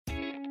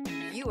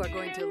You are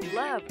going to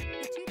love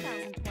the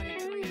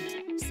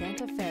 2023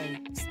 Santa Fe.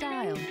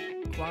 Style,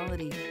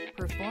 quality,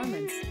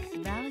 performance,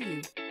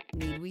 value.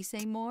 Need we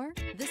say more?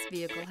 This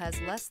vehicle has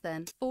less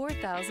than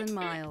 4,000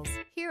 miles.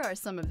 Here are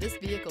some of this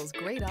vehicle's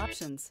great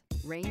options: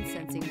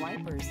 rain-sensing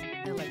wipers,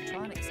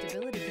 electronic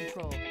stability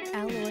control,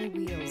 alloy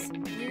wheels,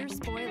 rear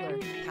spoiler,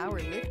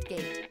 power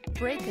liftgate,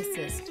 brake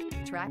assist,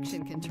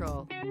 traction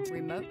control,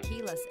 remote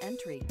keyless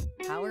entry,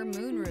 power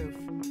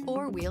moonroof,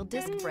 four-wheel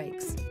disc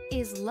brakes.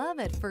 Is love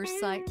at first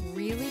sight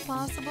really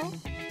possible?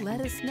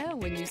 Let us know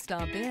when you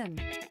stop in.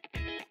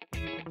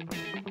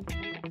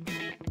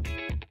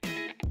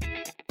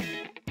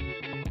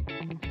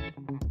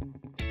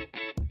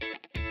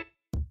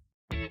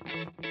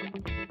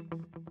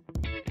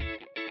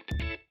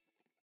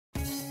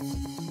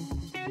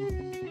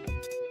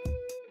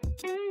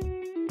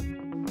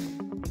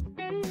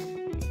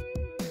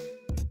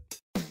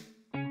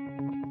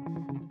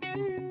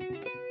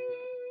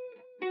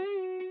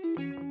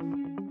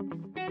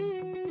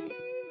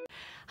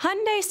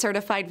 Hyundai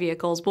certified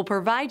vehicles will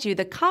provide you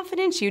the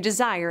confidence you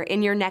desire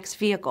in your next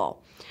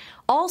vehicle.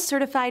 All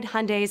certified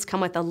Hyundais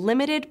come with a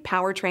limited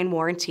powertrain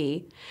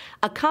warranty,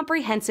 a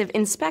comprehensive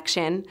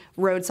inspection,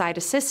 roadside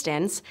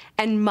assistance,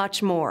 and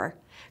much more.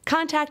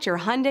 Contact your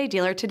Hyundai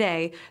dealer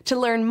today to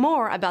learn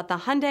more about the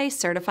Hyundai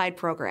Certified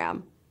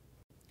Program.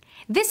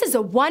 This is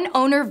a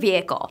one-owner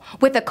vehicle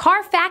with a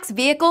Carfax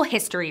Vehicle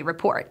History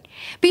Report.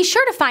 Be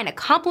sure to find a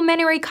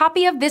complimentary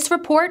copy of this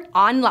report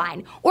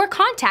online or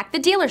contact the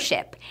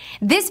dealership.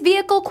 This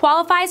vehicle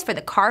qualifies for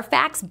the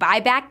Carfax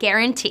Buyback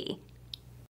Guarantee.